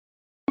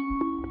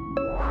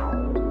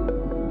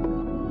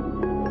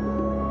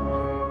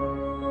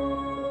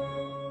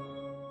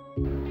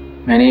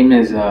My name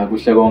is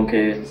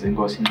Kuhlekonkhe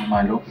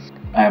Nxumalo.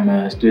 I'm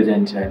a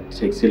student at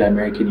Texila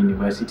American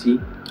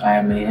University. I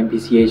am a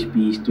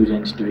MBChB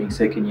student doing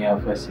second year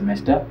of first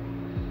semester,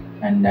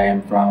 and I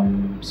am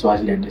from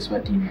Swaziland,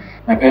 Eswatini.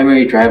 My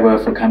primary driver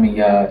for coming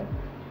here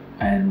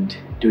and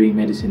doing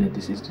medicine at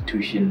this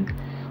institution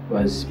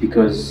was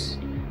because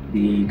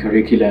the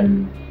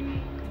curriculum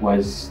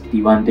was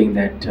the one thing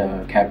that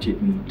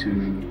captured me to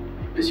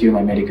pursue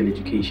my medical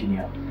education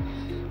here.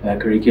 The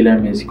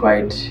curriculum is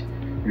quite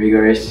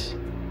rigorous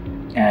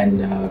and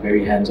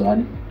very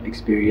hands-on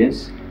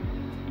experience,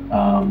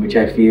 which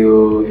I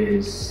feel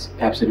is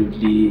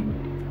absolutely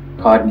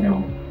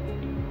cardinal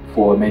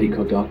for a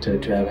medical doctor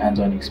to have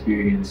hands-on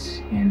experience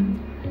in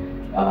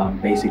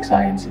basic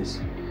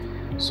sciences.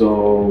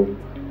 So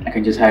I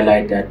can just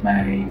highlight that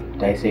my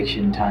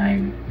dissection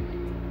time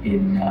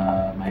in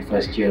my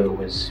first year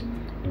was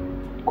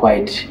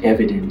quite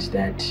evident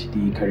that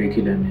the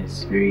curriculum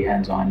is very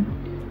hands-on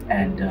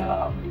and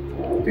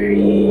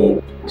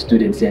very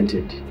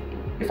student-centered,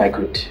 if I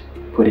could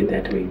put it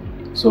that way.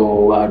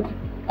 So I'd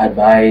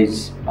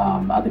advise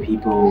other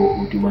people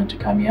who do want to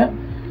come here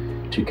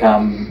to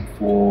come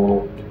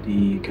for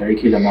the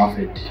curriculum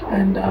offered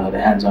and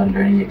the hands-on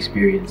learning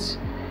experience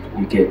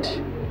you get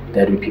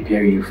that will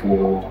prepare you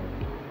for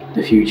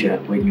the future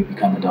when you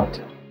become a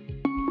doctor.